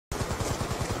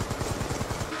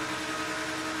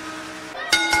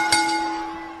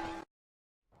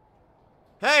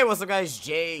Hey, what's up guys,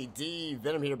 JD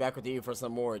Venom here, back with you for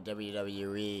some more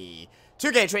WWE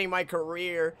 2K20 my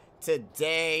career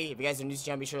today. If you guys are new to the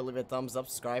channel, be sure to leave a thumbs up,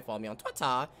 subscribe, follow me on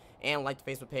Twitter, and like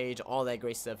the Facebook page, all that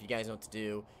great stuff. You guys know what to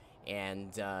do.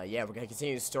 And yeah, we're going to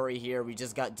continue the story here. We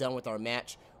just got done with our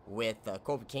match with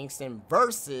Kofi Kingston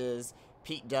versus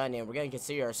Pete Dunne, and we're going to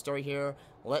continue our story here.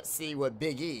 Let's see what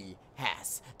Big E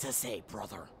has to say,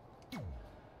 brother.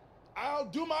 I'll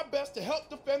do my best to help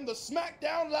defend the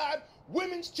SmackDown Live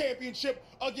Women's Championship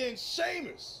against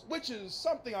Sheamus, which is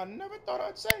something I never thought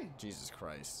I'd say. Jesus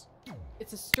Christ.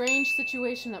 It's a strange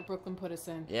situation that Brooklyn put us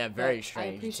in. Yeah, very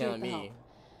strange. I appreciate the help.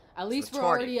 At least we're retarded.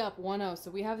 already up 1-0, so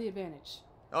we have the advantage.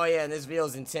 Oh yeah, and this video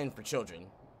is intended for children.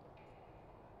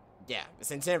 Yeah,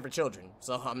 it's intended for children,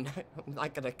 so I'm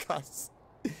not gonna cuss.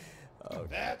 Oh,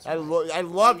 That's I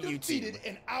love you undefeated two.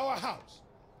 in our house.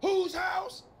 Whose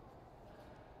house?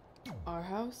 Our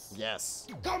house? Yes.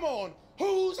 Come on,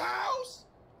 whose house?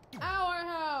 Our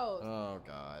house! Oh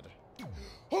god.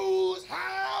 Whose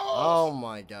house? Oh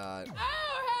my god. Our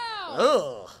house!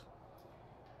 Ugh.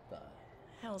 The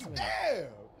hell's going on? Yeah,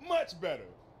 much better.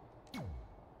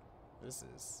 This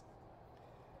is.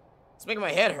 It's making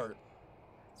my head hurt.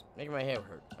 It's making my head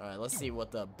hurt. All right, let's see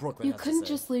what the Brooklyn. You has couldn't to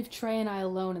say. just leave Trey and I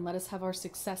alone and let us have our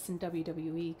success in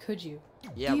WWE, could you?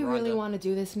 Yeah, Do you really Rhonda. want to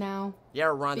do this now? Yeah,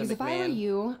 Rhonda Because if I were McMahon.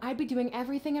 you, I'd be doing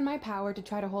everything in my power to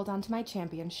try to hold on to my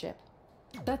championship.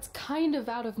 That's kind of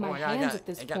out of my my God, hands at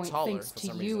this it got point, taller thanks for to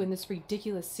some you reason. in this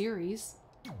ridiculous series.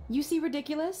 You see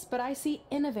ridiculous, but I see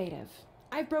innovative.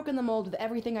 I've broken the mold with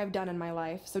everything I've done in my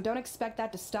life, so don't expect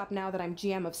that to stop now that I'm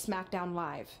GM of SmackDown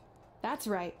Live. That's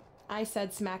right, I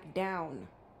said SmackDown.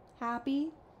 Happy?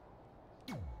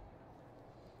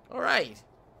 Alright.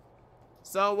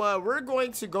 So, we're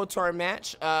going to go to our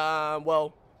match.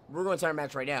 Well, we're going to our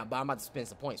match right now, but I'm about to spin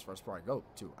some points first before I go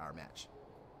to our match.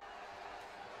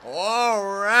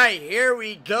 Alright, here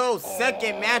we go.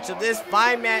 Second match of this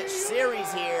 5-match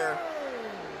series here.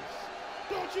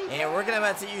 Don't you And we're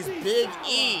about to use Big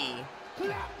E.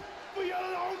 clap for your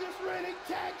longest reigning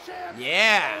tag champ.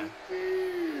 Yeah. And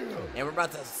feel. And we're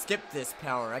about to skip this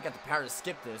power. I got the power to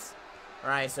skip this.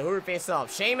 Alright, so who we face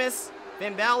off? Sheamus,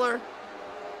 Finn Balor,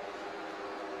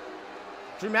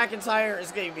 Drew McIntyre.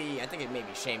 It's gonna be, I think it may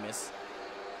be Sheamus.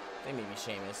 I think maybe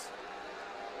Sheamus.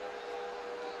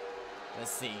 Let's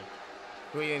see.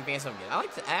 Who are you gonna face off again?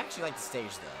 I actually like the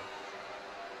stage though.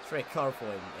 It's very colorful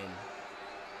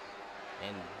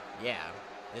and yeah.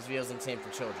 This video's intended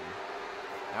for children.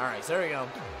 Alright, so there we go.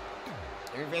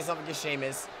 You're gonna face off against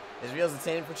Sheamus. This video's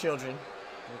intended for children.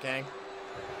 Okay?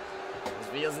 This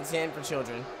video's intended for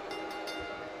children.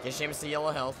 Get Sheamus to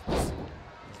yellow health. This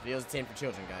video's intended for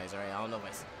children, guys. Alright, I don't know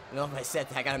if I said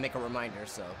that. I gotta make a reminder,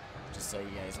 so just so you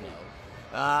guys know.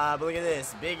 But look at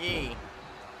this. Big E.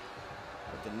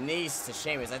 With the knees to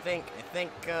Sheamus. I think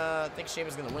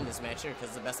Sheamus is gonna win this match here because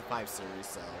it's the best of 5 series,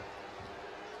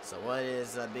 so what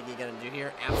is Big E gonna do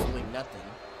here? Absolutely nothing.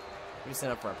 He was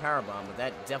set up for a powerbomb, but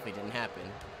that definitely didn't happen.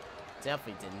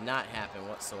 Definitely did not happen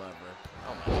whatsoever.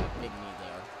 Oh my god, big knee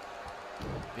there.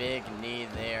 Big knee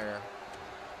there.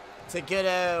 To good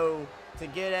old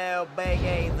Big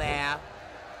E there.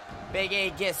 Big E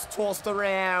gets tossed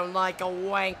around like a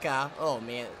wanker. Oh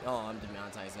man, oh I'm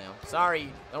demonetized now.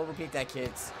 Sorry, don't repeat that,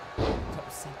 kids.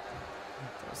 Don't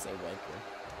say wanker.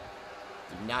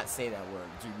 Do not say that word.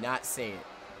 Do not say it.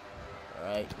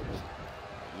 Alright?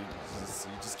 You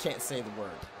just can't say the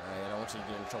word. Alright? I don't want you to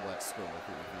get in trouble at school if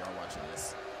you are watching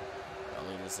this. I'll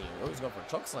leave this here. Oh, he's going for a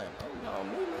choke slam. Oh, not on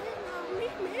me, man. Not on me,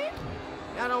 man.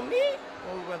 Not on me.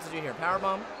 What are we going to do here?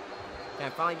 Powerbomb? Can I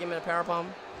finally give him a powerbomb?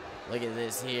 Look at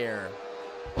this here.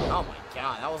 Oh my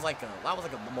god. That was like the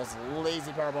most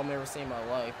lazy powerbomb I've ever seen in my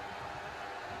life.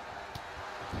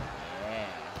 Yeah.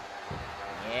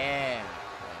 Yeah.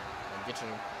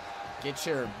 Get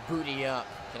your booty up.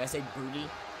 Can I say booty?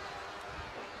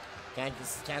 Can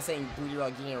I say booty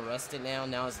without getting arrested now?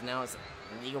 Now it's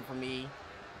illegal for me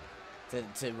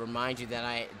to remind you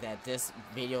that this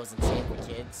video is intended for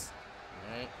kids.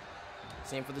 Alright?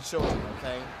 Same for the children,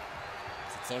 okay?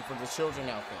 It's the same for the children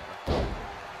out there.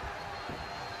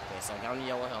 Okay, so I got on the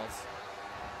yellow health.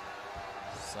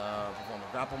 So perform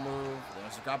a grapple move.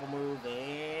 There's a grapple move.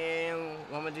 And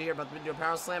what I'm gonna do here, about to do a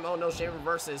power slam. Oh no, Shane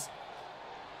reverses.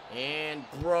 And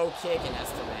bro kick, and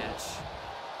that's the match.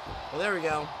 Well, there we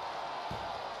go.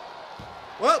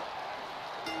 Whoa!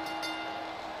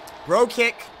 Bro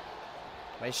kick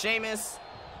by Sheamus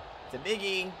to Big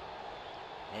E.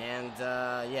 And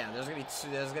yeah, there's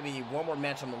gonna be one more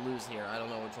match I'm gonna lose here. I don't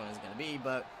know which one it's gonna be,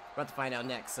 but we're about to find out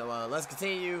next. So let's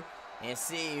continue and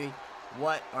see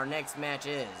what our next match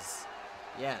is.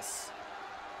 Yes.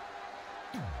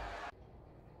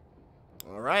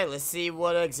 Alright, let's see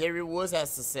what Xavier Woods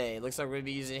has to say. Looks like we're going to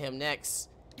be using him next.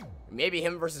 Maybe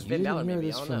him versus Finn Balor, maybe.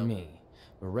 You didn't hear this from me,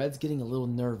 but Red's getting a little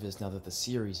nervous now that the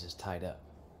series is tied up.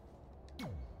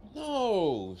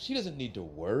 No, she doesn't need to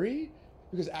worry,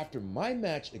 because after my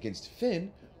match against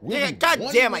Finn, we'll be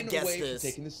goddamn, I one guess win away from this.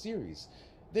 taking the series.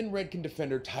 Then Red can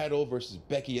defend her title versus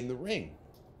Becky in the ring.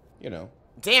 You know.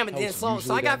 Damn, it how then it's so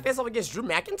usually I got done. to face off against Drew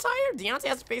McIntyre? Deontay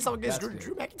has to face off against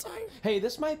Drew McIntyre? Hey,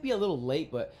 this might be a little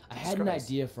late, but I had an Christ.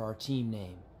 idea for our team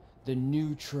name. The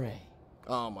New Trey.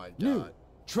 Oh my god. New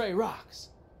Trey Rocks.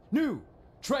 New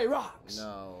Trey Rocks.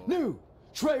 No. New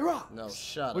Trey Rocks. No,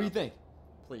 shut up. What do you think?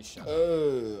 Please shut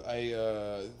up.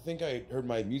 I think I heard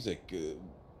my music.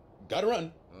 Gotta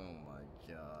run. Oh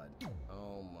my god.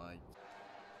 Oh my.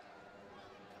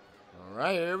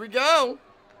 Alright, here we go.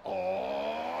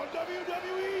 Oh,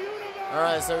 WWE Universe!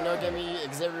 Alright, so no give me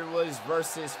Xavier Woods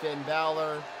versus Finn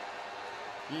Balor.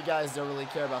 You guys don't really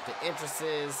care about the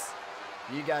entrances.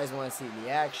 You guys want to see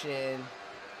the action.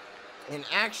 And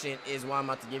action is what I'm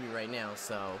about to give you right now.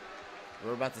 So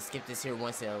we're about to skip this here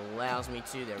once it allows me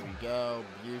to. There we go.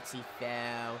 Beautiful.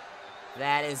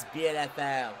 That is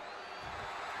beautiful.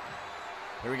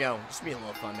 Here we go. This should be a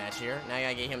little fun match here. Now I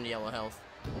gotta get him the yellow health.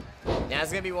 Now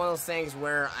it's gonna be one of those things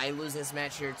where I lose this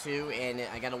match here too, and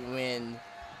I gotta win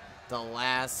the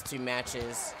last 2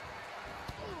 matches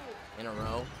in a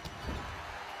row.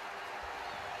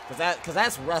 Cause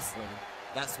that's wrestling.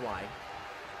 That's why.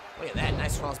 Look at that,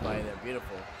 nice crossbody there,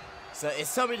 beautiful. So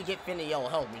it's telling me to get Finn the yellow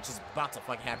health, which is about to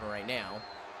fucking happen right now.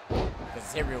 Because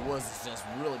Xavier Woods is just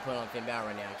really putting on Finn Balor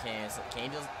right now. I can't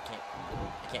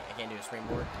do a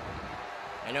springboard.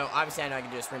 I know, obviously I know I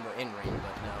can do a springboard in ring,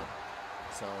 but no.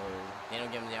 So they don't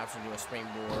give him the option to do a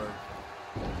springboard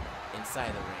inside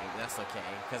the ring. That's okay,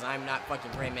 because I'm not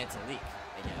fucking Great Man to leak,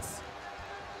 I guess.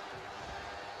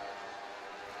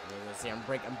 Let's see, I'm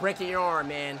breaking your arm,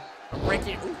 man. I'm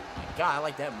breaking. Ooh, my God, I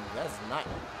like that move. That's nice.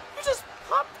 You just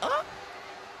popped up.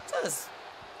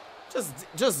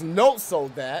 Just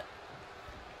no-sold that.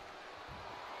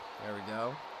 There we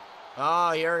go.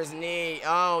 Oh, here's his knee.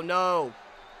 Oh no.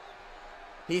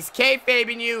 He's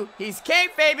kayfabing you. He's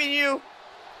kayfabing you.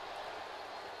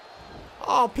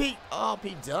 Oh, Pete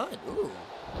Dunne. Ooh.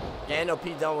 Yeah, I know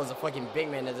Pete Dunne was a fucking big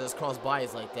man that just crossed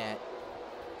bodies like that.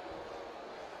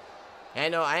 I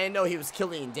didn't know he was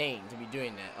Killian Dane to be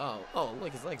doing that. Oh,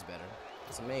 look, his leg's better.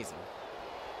 It's amazing.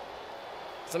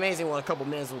 It's amazing what a couple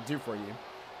minutes will do for you.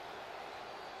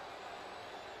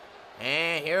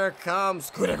 And here comes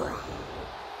Coup de grace.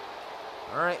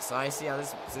 Alright, so I see how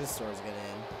this story's gonna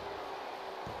end.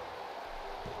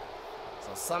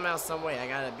 So somehow, someway, I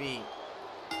gotta beat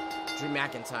Drew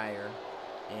McIntyre.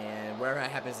 And whatever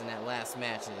happens in that last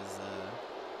match is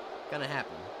gonna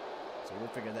happen. So we'll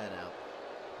figure that out.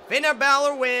 Finn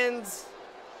Balor wins.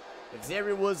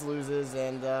 Xavier Woods loses,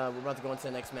 and we're about to go into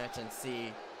the next match and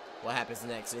see what happens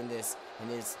next in this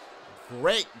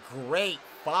great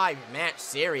 5-match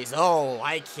series. Oh,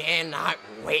 I cannot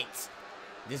wait.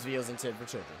 This video's intended for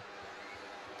children.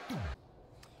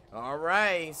 All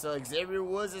right, so Xavier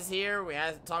Woods is here. We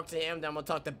have to talk to him. Then I'm gonna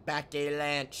talk to Becky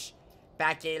Lynch.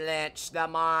 Becky Lynch,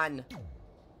 come on.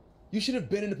 You should have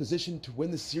been in a position to win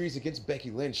the series against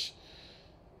Becky Lynch.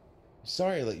 I'm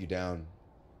sorry I let you down.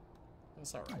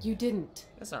 That's all right. You didn't.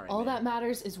 That's all right. All man. that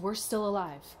matters is we're still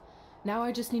alive. Now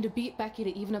I just need to beat Becky to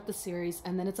even up the series,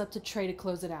 and then it's up to Trey to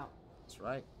close it out. That's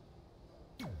right.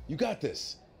 You got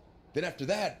this. Then after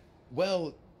that,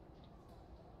 well,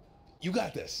 you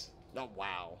got this. Oh,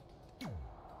 wow. All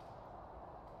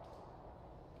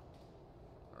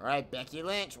right, Becky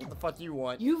Lynch, what the fuck you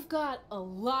want? You've got a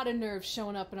lot of nerve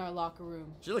showing up in our locker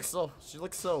room. She looks so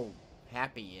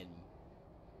happy and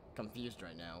confused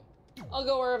right now. I'll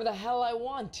go wherever the hell I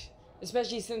want,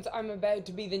 especially since I'm about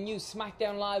to be the new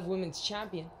SmackDown Live Women's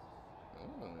Champion.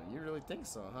 Oh, you really think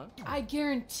so, huh? I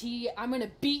guarantee I'm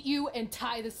gonna beat you and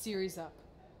tie the series up.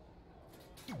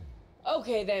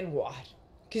 Okay, then what?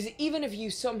 Because even if you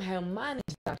somehow manage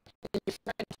that, then your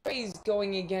friend Trey's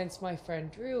going against my friend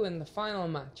Drew in the final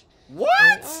match. What?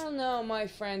 And, oh no, my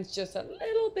friend's just a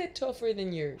little bit tougher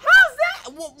than yours. How's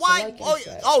that? Well, why? So like I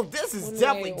said, this is one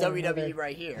definitely way or WWE another,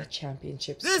 right here. the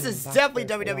championships This come is back definitely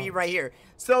there for WWE once. right here.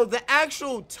 So the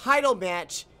actual title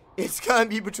match is gonna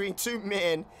be between 2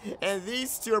 men, and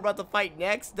these 2 are about to fight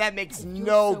next. That makes You're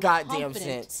no so goddamn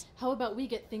confident. sense. How about we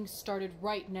get things started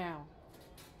right now?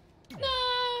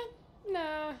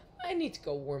 Nah, I need to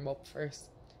go warm up first.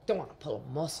 Don't want to pull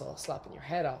a muscle slapping your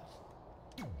head off.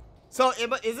 So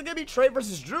is it gonna be Trey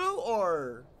versus Drew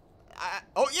or?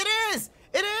 Oh, it is!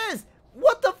 It is!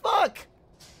 What the fuck?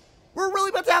 We're really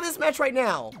about to have this match right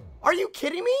now. Are you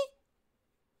kidding me?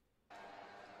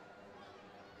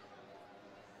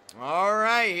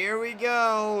 Alright, here we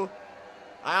go.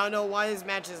 I don't know why this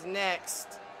match is next.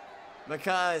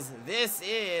 Because this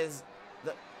is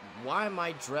the... Why am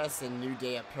I dressed in New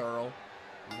Day apparel?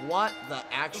 What the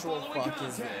actual fuck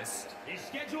is this? Is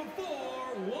scheduled for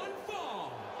one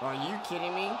fall. Are you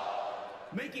kidding me?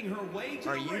 Making her way to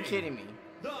Are the you ring, kidding me?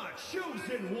 the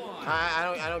chosen one.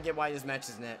 I don't get why this match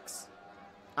is next.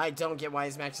 I don't get why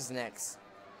this match is next.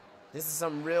 This is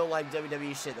some real life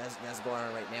WWE shit that's going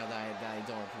on right now that I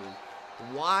don't approve.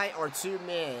 Why are two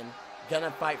men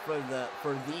gonna fight for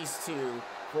these two,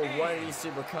 for one of these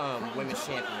to become women's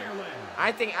champion?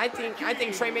 I think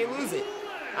Trey may lose it.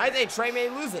 I think Trey may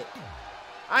lose it.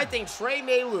 I think Trey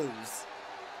may lose.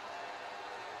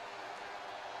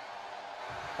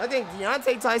 I think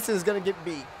Deontay Tyson is gonna get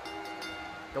beat.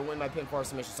 Gonna win by pinfall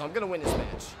submission, so I'm gonna win this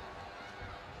match.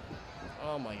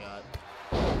 Oh my god.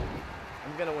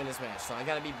 I'm gonna win this match, so I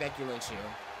gotta beat Becky Lynch here.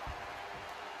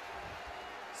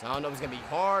 So I don't know if it's gonna be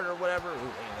hard or whatever. Ooh, look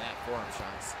at that, forearm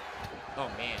shots. Oh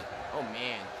man, oh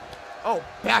man. Oh,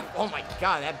 back, oh my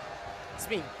god, that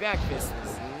spinning back fist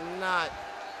was not,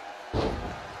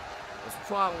 was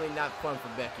probably not fun for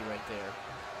Becky right there.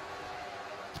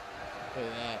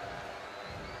 Look at that.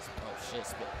 Oh shit,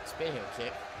 spin heel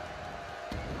kick.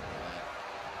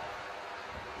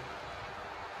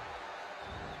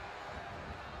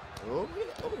 Ooh,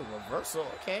 reversal.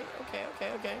 Okay.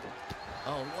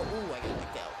 Oh no, ooh, I got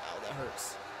knocked out. Oh, that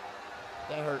hurts.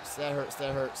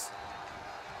 That hurts.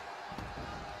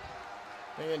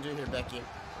 What are you gonna do here, Becky?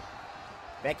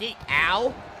 Becky,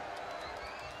 ow!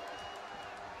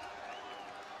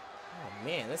 Oh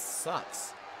man, this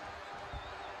sucks.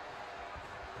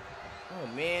 Oh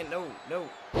man, no,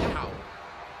 ow!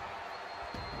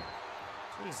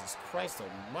 Jesus Christ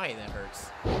almighty, that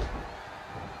hurts.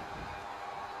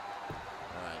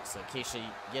 Alright, so Keisha,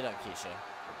 get up, Keisha.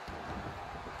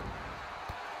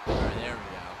 Alright, there we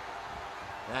go.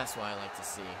 That's what I like to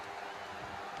see.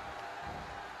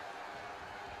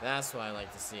 That's what I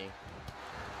like to see.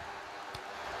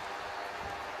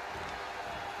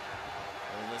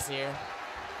 Hold this here.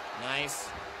 Nice.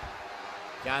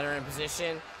 Got her in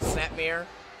position. Snapmare.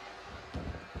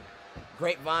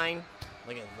 Grapevine.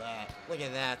 Look at that. Look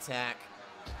at that attack.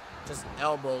 Just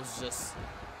elbows just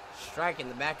striking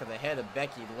the back of the head of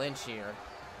Becky Lynch here.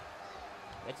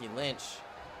 Becky Lynch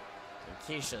and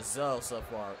Keisha Zoe so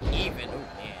far even. Oh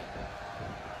man.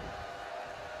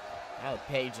 I have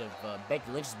a page of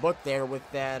Becky Lynch's book there with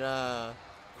that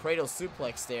cradle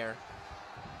suplex there.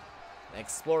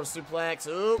 Explorer suplex.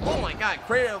 Ooh, oh my god,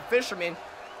 cradle fisherman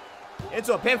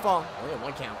into a pinfall. Only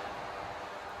one count.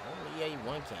 Only a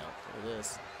one count. Look at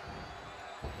this.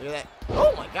 Look at that.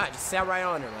 Oh my god, just sat right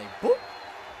on her like boop.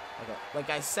 Like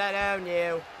I sat on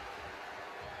you.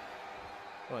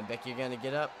 Come on, Becky, you're gonna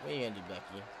get up. What are you gonna do,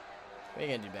 Becky? What are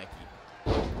you gonna do, Becky?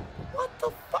 What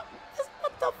the fuck?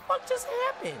 What the fuck just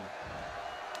happened?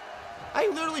 I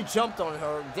literally jumped on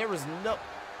her. There was no...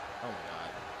 Oh my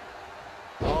god.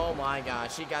 Oh my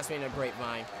god. She got me in a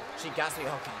grapevine. She got me...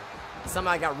 Okay.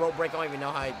 Somehow I got rope break. I don't even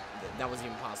know how that was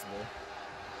even possible.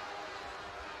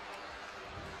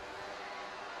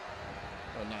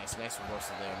 Oh, nice. Nice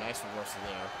reversal there. Nice reversal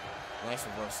there. Nice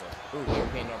reversal. Ooh,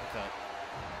 European uppercut.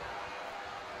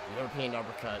 European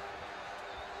uppercut.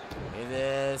 Look at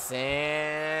this.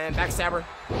 And backstabber.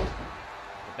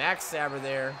 The backstabber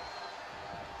there.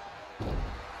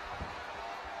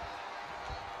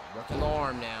 Working the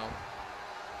arm now.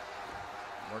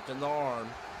 Working the arm.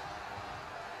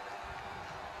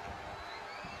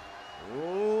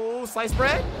 Ooh, sliced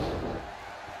bread.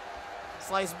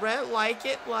 Sliced bread. Like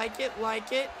it. Like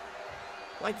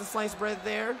the sliced bread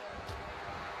there.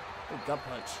 Ooh, gut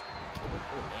punch.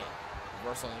 Oh, man.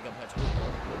 Reversal on the gut punch.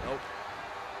 Nope.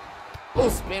 Oh,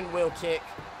 spin wheel kick.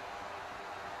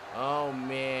 Oh,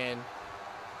 man.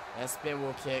 That spin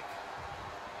wheel kick.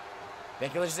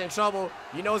 Becky Lynch is in trouble.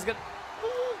 You know it's gonna...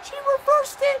 Ooh, she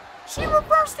reversed it. She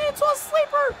reversed it into a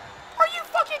sleeper. Are you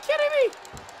fucking kidding me?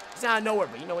 It's out of nowhere,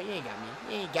 but you know what? You ain't got me.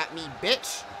 You ain't got me,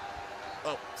 bitch.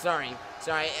 Oh, sorry.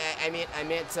 Sorry. I meant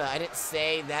I didn't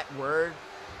say that word.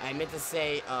 I meant to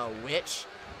say witch.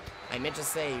 I meant to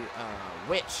say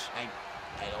witch.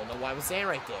 I don't know what I was saying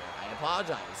right there. I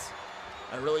apologize.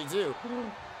 I really do.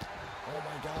 Oh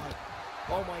my god.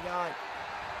 Oh my god.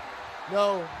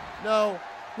 No.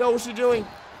 What's she doing?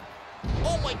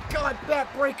 Oh my god,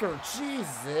 backbreaker.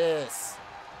 Jesus.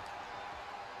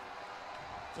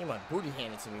 Getting my booty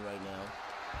handed to me right now.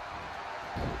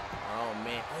 Oh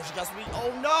man. Oh, she got me.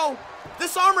 Oh no.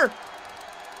 This armor.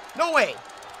 No way.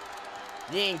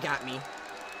 You ain't got me.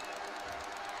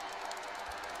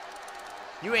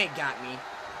 You ain't got me.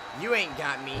 You ain't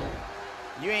got me.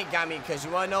 You ain't got me because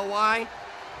you want to know why?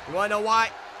 You want to know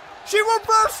why? She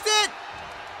reversed it!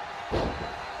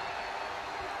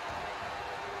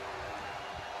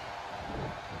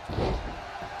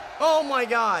 Oh my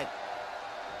god.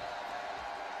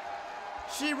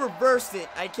 She reversed it.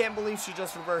 I can't believe she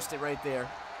just reversed it right there.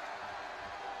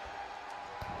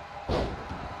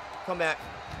 Come back.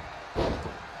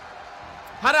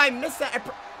 How did I miss that?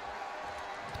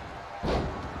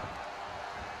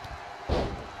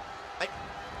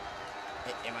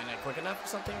 Am I not quick enough or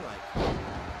something? Like,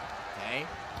 okay.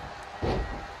 Oh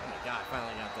my god,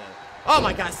 finally got that. Oh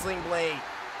my god, Sling Blade.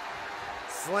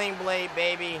 Sling Blade,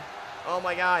 baby. Oh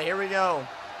my god, here we go.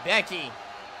 Becky.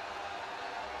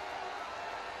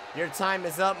 Your time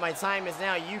is up. My time is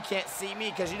now. You can't see me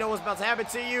because you know what's about to happen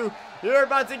to you. You're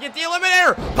about to get the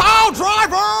Eliminator. Power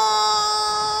Driver!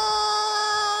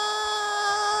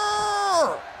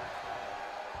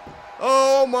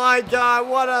 Oh my god,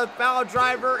 what a Power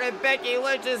Driver. And Becky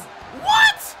Lynch is...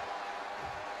 What?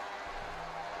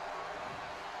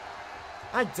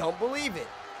 I don't believe it.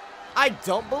 I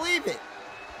don't believe it.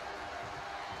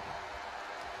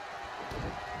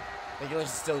 Becky Lynch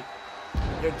is still...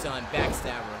 You're done.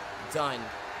 Backstabber. Done.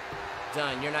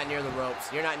 Done. You're not near the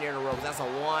ropes. You're not near the ropes. That's a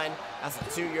 1. That's a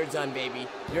 2. You're done, baby.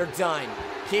 You're done.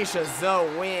 Keisha Zoe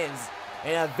wins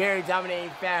in a very dominating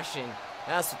fashion.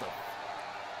 That's what the...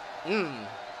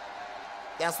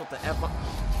 That's what the F...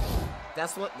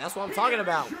 That's what I'm talking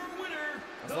about.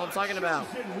 That's what I'm talking about.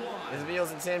 This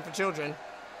video's intended for children.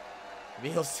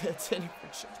 Video's intended for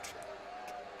children.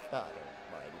 God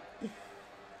almighty.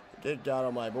 Good God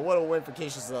almighty. But what a win for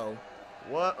Keisha Zoe.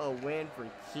 What a win for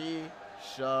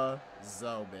Keisha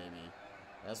Zoe, baby.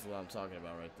 That's what I'm talking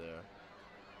about right there.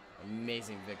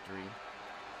 Amazing victory.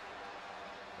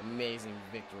 Amazing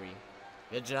victory.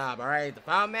 Good job. All right, the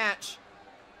final match.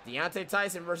 Deontay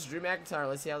Tyson versus Drew McIntyre.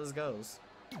 Let's see how this goes.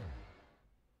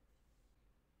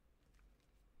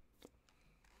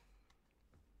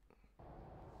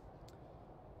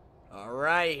 All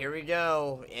right, here we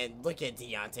go. And look at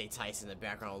Deontay Tyson in the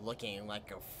background looking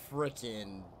like a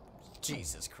freaking...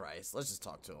 Jesus Christ. Let's just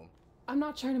talk to him. I'm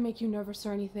not trying to make you nervous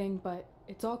or anything, but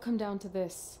it's all come down to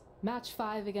this. Match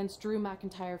 5 against Drew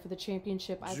McIntyre for the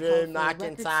championship. Drew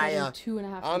McIntyre.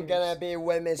 2.5 I'm gonna be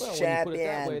women's champion. When you put it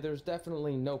that way, there's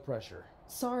definitely no pressure.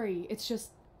 Sorry, it's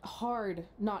just hard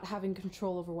not having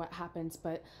control over what happens,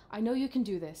 but I know you can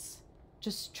do this.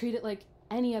 Just treat it like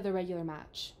any other regular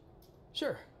match.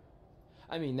 Sure.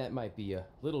 I mean, that might be a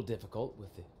little difficult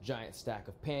with the giant stack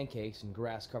of pancakes and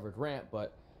grass-covered ramp,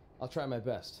 but I'll try my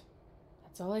best.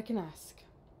 That's all I can ask.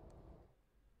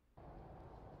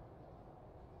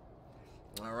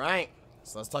 All right,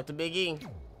 so let's talk to Big E.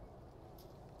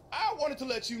 I wanted to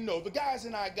let you know the guys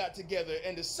and I got together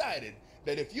and decided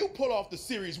that if you pull off the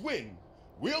series win,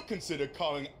 we'll consider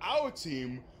calling our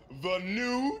team the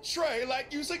New Trey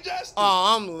like you suggested.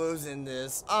 Oh, I'm losing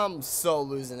this. I'm so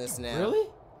losing this now. Really?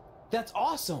 That's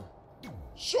awesome.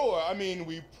 Sure, I mean,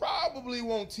 we probably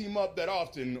won't team up that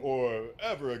often or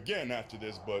ever again after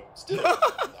this, but still,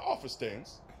 the offer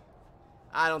stands.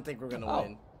 I don't think we're gonna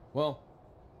win. Well,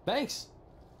 thanks.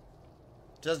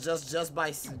 Just by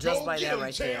that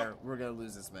right there, we're gonna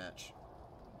lose this match.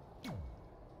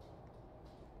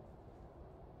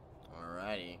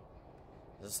 Alrighty.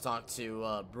 Let's talk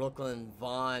to Brooklyn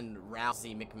Von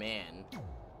Rousey McMahon.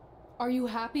 Are you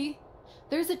happy?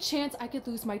 There's a chance I could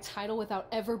lose my title without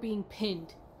ever being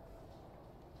pinned.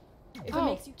 If it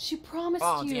makes you... She promised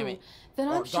you. Damn it. Then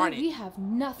I'm sure we have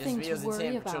nothing this to video's worry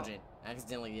intended for about. children.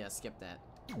 Accidentally, skip that.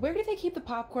 Where do they keep the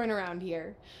popcorn around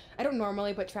here? I don't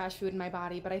normally put trash food in my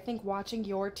body, but I think watching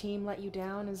your team let you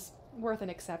down is worth an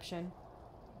exception.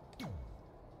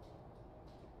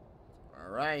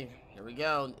 Alright, here we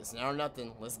go. It's now or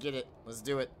nothing. Let's get it. Let's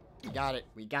do it. We got it.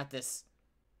 We got this.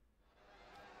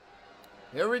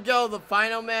 Here we go. The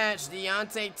final match.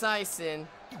 Deontay Tyson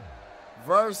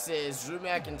versus Drew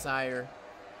McIntyre.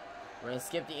 We're going to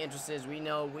skip the entrances. We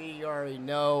already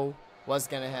know what's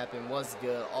going to happen, what's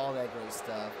good, all that great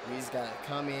stuff. We just got to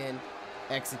come in,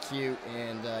 execute,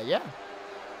 and yeah.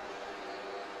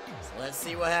 So let's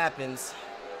see what happens.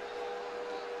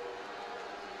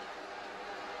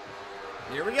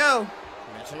 Here we go.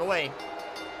 Matching away.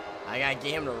 I got to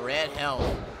get him to red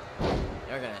health.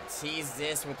 They're going to tease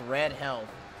this with red health.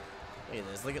 Look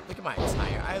at this. Look at my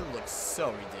attire. I look so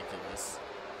ridiculous.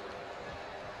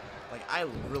 Like, I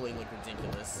really look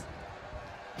ridiculous.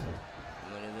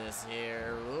 Look at this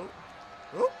here. Oop.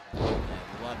 Oop. Yeah,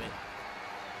 love it.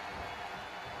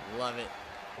 Love it.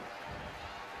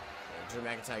 Yeah, Drew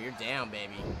McIntyre, you're down,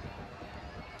 baby.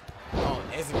 Oh,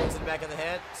 execute to the back of the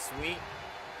head. Sweet.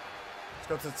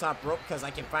 go to the top rope because I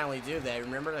can finally do that.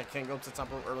 Remember, I couldn't go to the top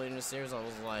rope earlier in the series. I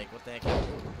was like, what the heck? Damn, the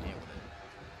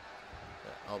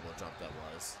elbow drop that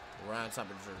was. We're on top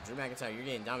of Drew McIntyre. You're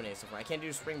getting dominated so far. I can't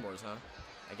do springboards, huh?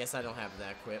 I guess I don't have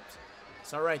that equipped.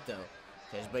 It's all right though.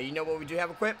 Okay, but you know what we do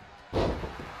have equipped? An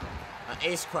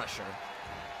Ace Crusher.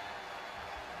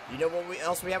 You know what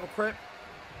else we have equipped?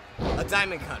 A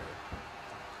Diamond Cutter.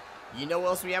 You know what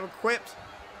else we have equipped?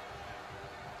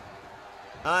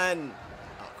 Oh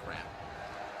crap.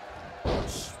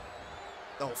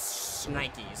 Those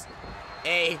shnikes.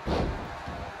 A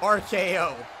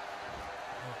RKO.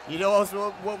 You know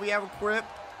also what we have equipped?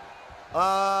 We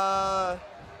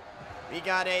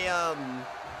got a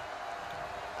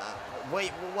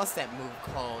wait, what's that move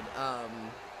called?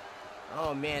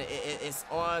 Oh man, it's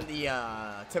on the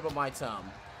tip of my tongue.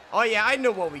 Oh yeah, I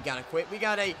know what we got equipped. We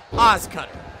got a Oz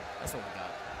Cutter. That's what we got.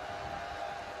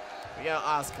 We got an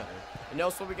Oz Cutter. You know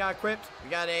what we got equipped? We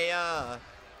got a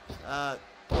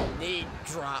knee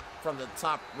drop from the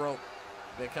top rope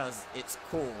because it's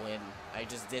cool and I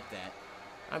just did that.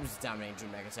 I'm just dominating Drew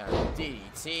McIntyre with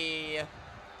DDT.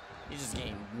 He's just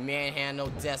getting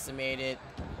manhandled, decimated,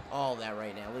 all that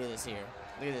right now. Look at this here.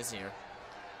 Look at this here.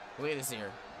 Look at this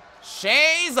here.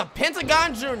 Shay's a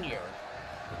Pentagon Jr.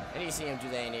 I need to see him do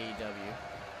that in AEW.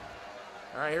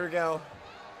 Alright, here we go.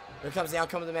 Here comes the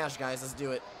outcome of the match, guys. Let's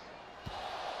do it.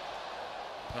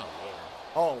 Oh, man.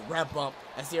 Oh, ref bump.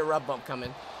 I see a ref bump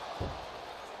coming.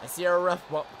 I see a ref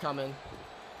bump coming.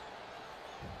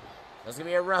 There's going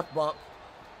to be a ref bump.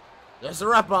 There's a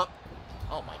ref bump.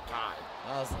 Oh, my God.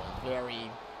 That was a very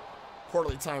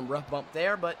poorly timed ref bump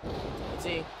there, but let's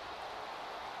see.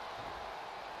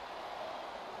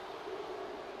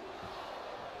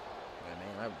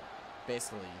 I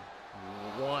basically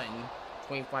won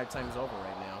 25 times over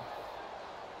right now.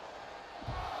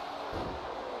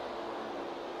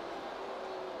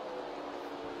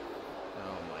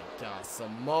 Oh my God,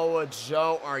 Samoa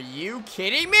Joe, are you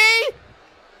kidding me?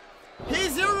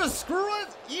 He's here to screw it.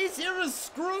 He's here to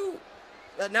screw.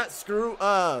 Not screw.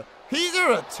 He's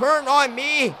here to turn on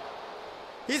me.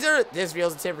 He's here. This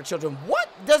feels a tip for children. What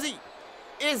does he?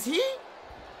 Is he?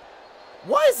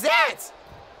 What is that?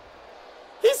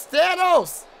 He's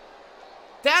Thanos!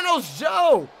 Thanos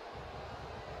Joe!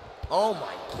 Oh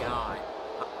my God.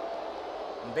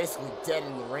 I'm basically dead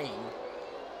in the ring.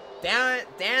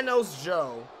 Thanos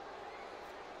Joe.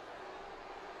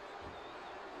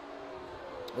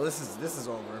 Well, this is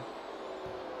over.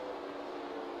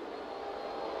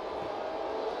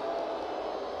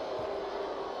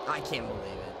 I can't believe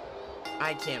it.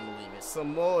 I can't believe it.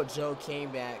 Samoa Joe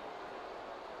came back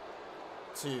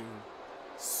to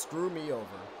screw me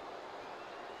over.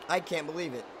 I can't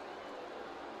believe it.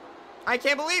 I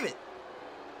can't believe it.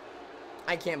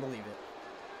 I can't believe it.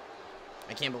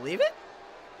 I can't believe it.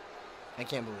 I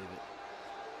can't believe it.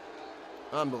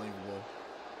 Unbelievable.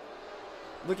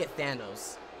 Look at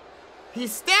Thanos.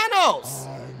 He's Thanos!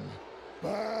 I'm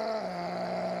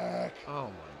back.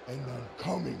 Oh my. And I'm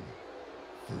coming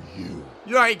for you.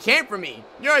 You already came for me.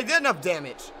 You already did enough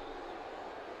damage.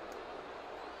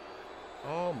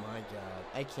 Oh my God.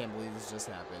 I can't believe this just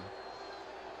happened.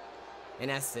 And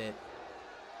that's it.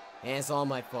 And it's all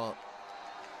my fault.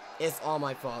 It's all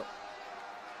my fault.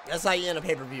 That's how you end a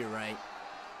pay-per-view, right?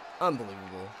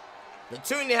 Unbelievable. The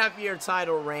 2.5-year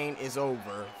title reign is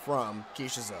over from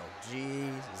Keisha Zoe.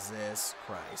 Jesus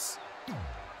Christ.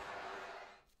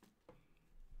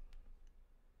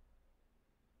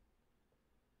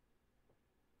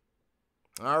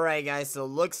 Alright, guys. So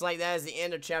looks like that is the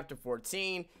end of chapter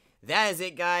 14. That is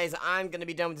it, guys. I'm going to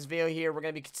be done with this video here. We're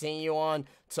going to be continuing on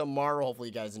tomorrow. Hopefully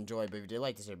you guys enjoyed. But if you did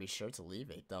like this video, be sure to leave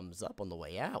a thumbs up on the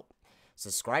way out.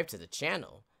 Subscribe to the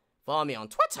channel. Follow me on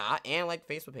Twitter and like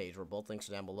the Facebook page, where both links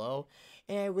are down below.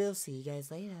 And we'll see you guys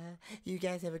later. You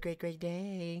guys have a great, great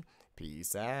day.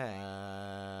 Peace out.